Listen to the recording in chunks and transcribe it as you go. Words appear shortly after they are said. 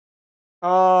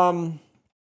So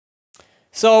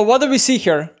what do we see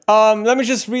here? Let me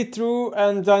just read through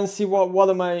and then see what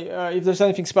am I, if there's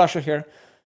anything special here.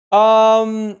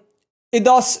 It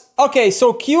does, okay,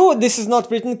 so Q, this is not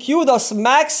written, Q does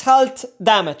max health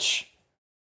damage.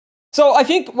 So I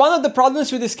think one of the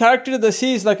problems with this character that I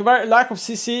see is like lack of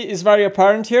CC is very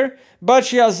apparent here, but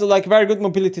she has like very good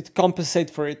mobility to compensate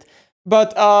for it.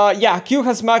 But yeah, Q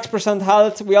has max percent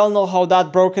health. We all know how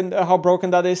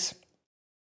broken that is.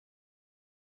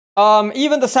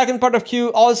 Even the second part of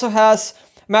Q also has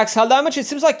max health damage. It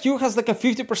seems like Q has like a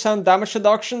 50% damage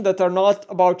reduction that are not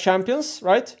about champions,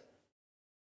 right?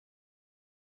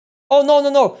 Oh,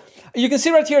 no. You can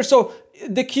see right here, so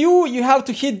the Q, you have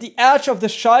to hit the edge of the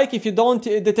strike. If you don't,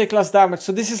 they take less damage.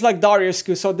 So this is like Darius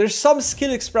Q. So there's some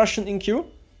skill expression in Q.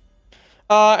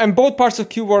 And both parts of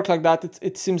Q work like that,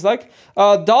 it seems like.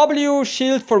 W,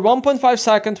 shield for 1.5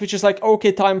 seconds, which is like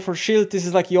okay time for shield. This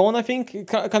is like Yon, I think,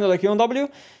 kind of like Yon W.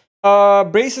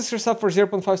 Braces herself for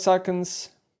 0.5 seconds.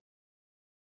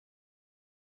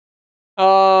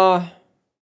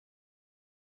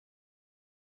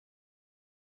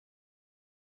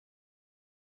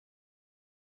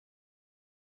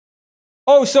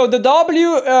 Oh, so the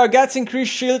W gets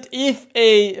increased shield if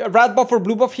a red buff or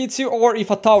blue buff hits you, or if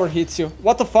a tower hits you.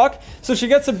 What the fuck? So she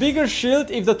gets a bigger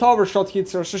shield if the tower shot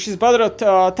hits her. So she's better at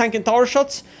tanking tower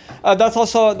shots. That's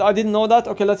also, I didn't know that.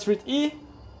 Okay, let's read E.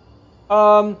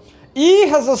 E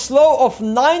has a slow of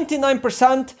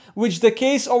 99%, which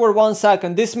decays over 1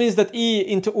 second. This means that E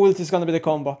into ult is gonna be the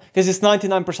combo, because it's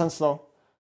 99% slow.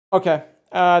 Okay,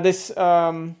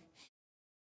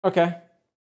 okay.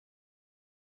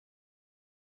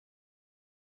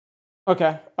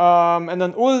 Okay, and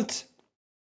then ult.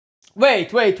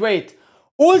 Wait.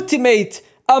 Ultimate,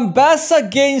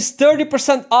 AMBESSA gains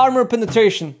 30% armor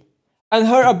penetration. And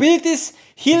her abilities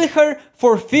heal her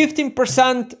for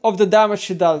 15% of the damage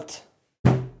she dealt.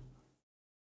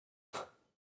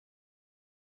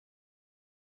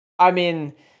 I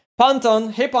mean,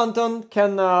 Panton, hey Panton,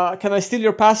 can I steal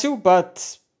your passive,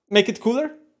 but make it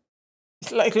cooler?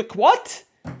 Like what?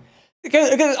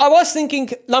 Because I was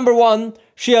thinking, number one,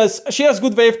 she has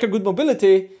good wave care, good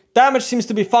mobility. Damage seems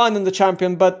to be fine on the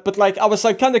champion, but like I was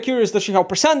like kind of curious, does she have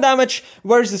percent damage?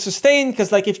 Where is the sustain?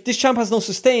 Because like if this champ has no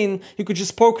sustain, you could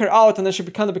just poke her out and then she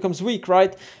kind of becomes weak,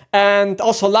 right? And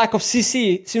also lack of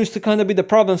CC seems to kind of be the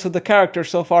problems of the character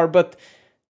so far. But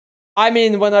I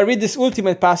mean, when I read this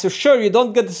ultimate passive, sure, you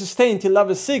don't get the sustain till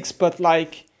level 6, but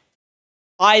like,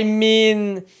 I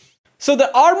mean, so the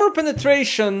armor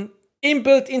penetration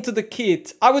inbuilt into the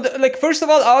kit, I would like, first of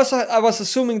all, I was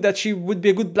assuming that she would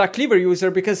be a good Black Cleaver user,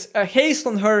 because a haste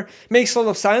on her makes a lot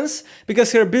of sense,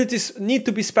 because her abilities need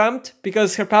to be spammed,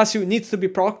 because her passive needs to be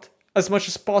procced as much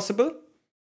as possible.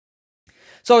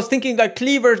 So I was thinking that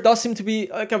Cleaver does seem to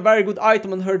be like a very good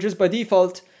item on her just by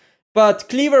default, but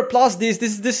Cleaver plus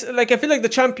this like I feel like the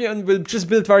champion will just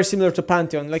build very similar to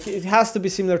Pantheon, like it has to be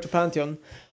similar to Pantheon.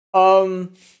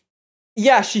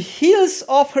 Yeah, she heals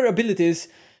off her abilities.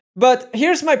 But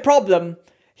here's my problem.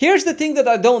 Here's the thing that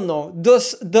I don't know.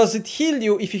 Does it heal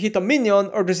you if you hit a minion,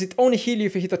 or does it only heal you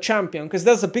if you hit a champion? Because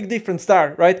there's a big difference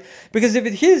there, right? Because if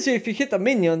it heals you if you hit a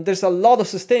minion, there's a lot of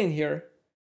sustain here.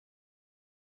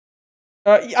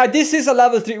 This is a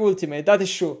level 3 ultimate, that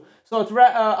is true. So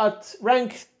at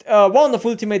rank 1 of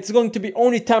ultimate, it's going to be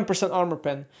only 10% armor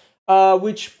pen.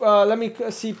 Which, let me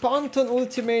see, Pantheon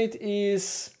ultimate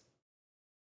is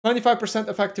 25%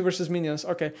 effective versus minions.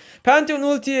 Okay. Pantheon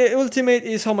ultimate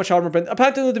is how much armor pen?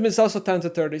 Pantheon ultimate is also 10 to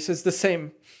 30, so it's the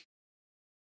same.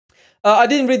 I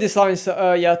didn't read these lines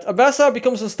yet. AMBESSA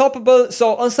becomes unstoppable.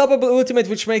 So unstoppable ultimate,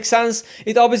 which makes sense.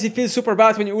 It obviously feels super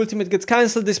bad when your ultimate gets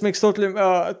cancelled. This makes totally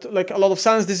like a lot of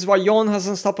sense. This is why Yon has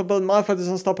unstoppable, Malphite is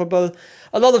unstoppable.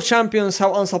 A lot of champions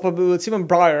have unstoppable. It's even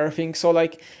Briar, I think. So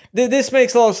like this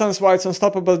makes a lot of sense why it's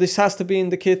unstoppable. This has to be in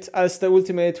the kit, as the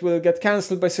ultimate will get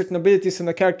cancelled by certain abilities and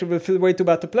the character will feel way too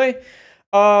bad to play.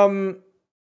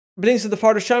 Brings to the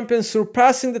farthest champion,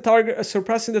 surpassing the target for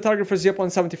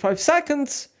 0.75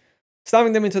 seconds.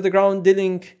 Slamming them into the ground,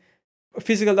 dealing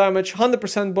physical damage,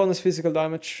 100% bonus physical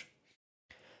damage.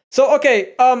 So,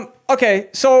 okay,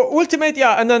 so ultimate,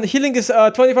 yeah, and then healing is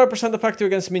 25% effective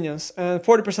against minions, and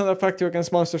 40% effective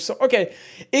against monsters. So, okay,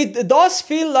 it does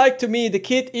feel like, to me, the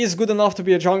kit is good enough to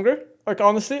be a jungler, like,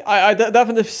 honestly. I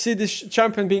definitely see this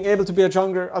champion being able to be a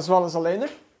jungler as well as a laner.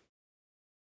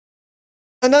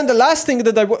 And then the last thing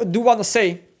that I do want to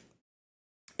say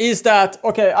is that,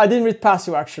 okay, I didn't read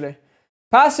passive, actually.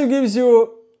 Passive gives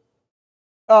you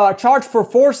charge for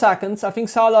 4 seconds. I think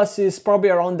Salas is probably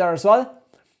around there as well.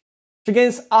 She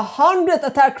gains 100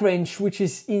 attack range, which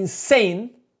is insane.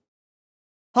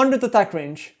 100 attack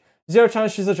range. Zero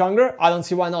chance she's a jungler? I don't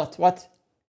see why not. What?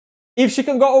 If she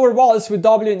can go over walls with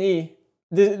W and E,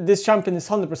 this champion is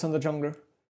 100% a jungler.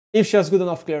 If she has good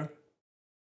enough clear.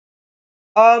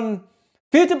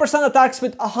 50% attacks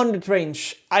with 100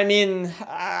 range. I mean,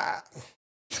 I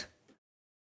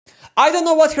don't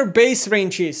know what her base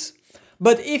range is.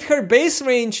 But if her base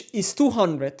range is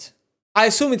 200, I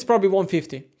assume it's probably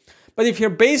 150. But if her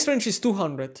base range is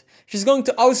 200, she's going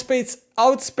to outspace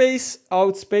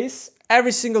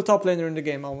every single top laner in the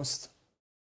game almost.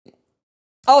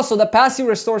 Also, the passive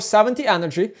restores 70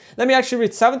 energy. Let me actually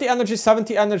read 70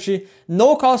 energy,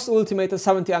 no cost ultimate and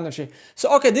 70 energy. So,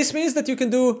 okay, this means that you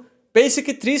can do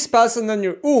basically 3 spells and then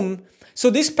your So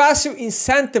this passive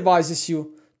incentivizes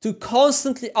you to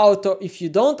constantly auto. If you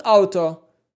don't auto,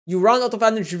 you run out of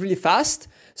energy really fast.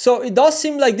 So it does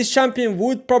seem like this champion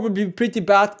would probably be pretty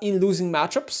bad in losing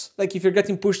matchups. Like if you're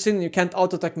getting pushed in and you can't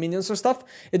auto-attack minions or stuff.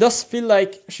 It does feel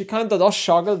like she kind of does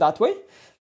struggle that way.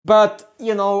 But,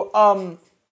 you know,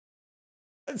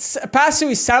 passive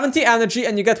is 70 energy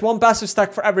and you get 1 passive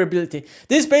stack for every ability.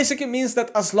 This basically means that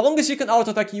as long as you can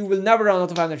auto-attack, you will never run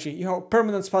out of energy. You have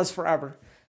permanent spells forever.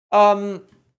 And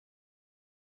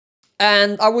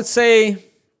I would say...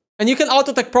 And you can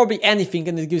auto-attack probably anything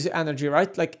and it gives you energy,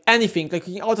 right? Like anything. Like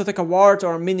you can auto-attack a ward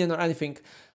or a minion or anything.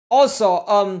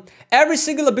 Also, every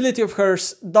single ability of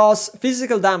hers does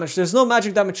physical damage. There's no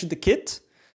magic damage to the kit.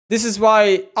 This is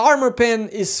why armor pin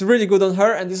is really good on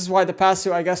her, and this is why the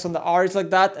passive, I guess, on the R is like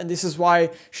that, and this is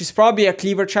why she's probably a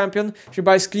cleaver champion. She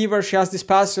buys cleaver, she has this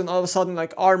passive, and all of a sudden,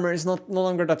 like, armor is no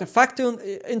longer that effective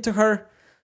into her.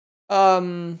 I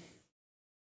mean,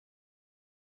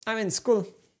 it's cool.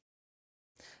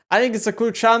 I think it's a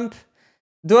cool champ.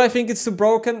 Do I think it's too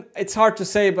broken? It's hard to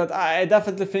say, but I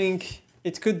definitely think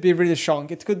it could be really strong.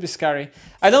 It could be scary.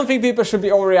 I don't think people should be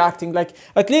overreacting. Like,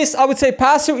 at least I would say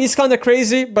passive is kind of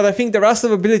crazy, but I think the rest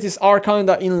of abilities are kind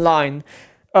of in line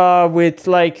with,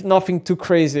 like, nothing too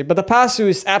crazy. But the passive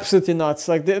is absolutely nuts.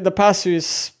 Like, the passive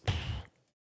is...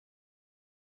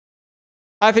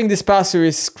 I think this passive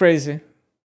is crazy.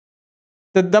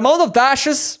 The amount of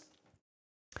dashes...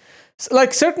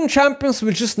 Like, certain champions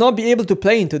will just not be able to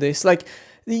play into this. Like,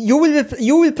 you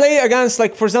will play against,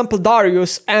 like, for example,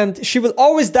 Darius, and she will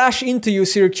always dash into you,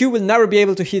 so your Q will never be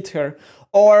able to hit her.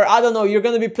 Or, I don't know, you're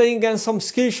gonna be playing against some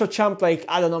skill shot champ, like,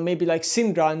 I don't know, maybe like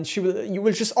Syndra, and you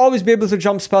will just always be able to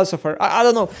jump spells of her. I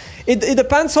don't know. It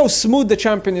depends how smooth the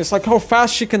champion is, like how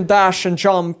fast she can dash and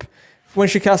jump when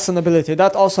she casts an ability.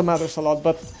 That also matters a lot,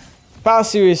 but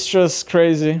passive is just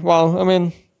crazy. Wow, I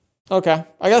mean, okay,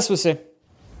 I guess we'll see.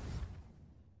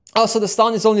 Also, the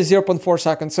stun is only 0.4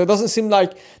 seconds, so it doesn't seem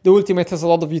like the ultimate has a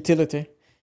lot of utility.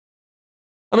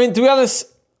 I mean, to be honest,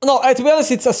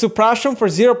 it's a suppression for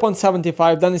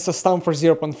 0.75, then it's a stun for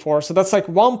 0.4, so that's like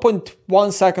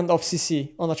 1.1 second of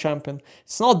CC on a champion.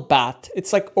 It's not bad,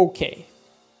 it's like okay.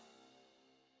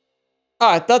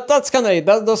 Alright, that's kind of it.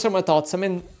 Those are my thoughts. I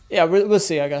mean, yeah, we'll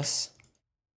see, I guess.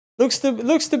 Looks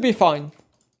to be fine.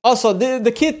 Also,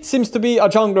 the kit seems to be a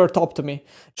jungler top to me.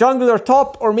 Jungler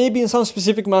top, or maybe in some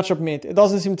specific matchup mid. It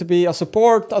doesn't seem to be a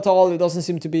support at all. It doesn't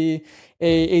seem to be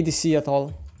a ADC at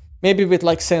all. Maybe with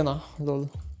like Senna, lol.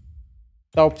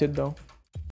 Doubt it though.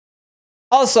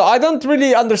 Also, I don't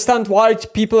really understand why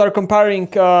people are comparing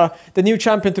the new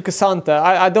champion to Cassandra.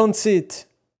 I don't see it.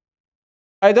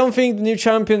 I don't think the new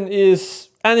champion is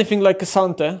anything like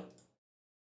Cassandra.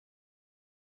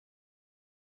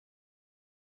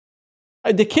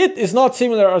 The kit is not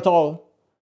similar at all.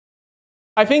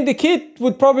 I think the kit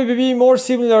would probably be more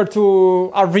similar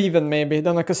to a Riven maybe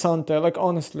than a Cassandra, like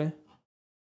honestly.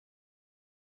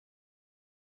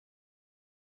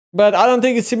 But I don't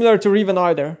think it's similar to Riven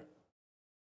either.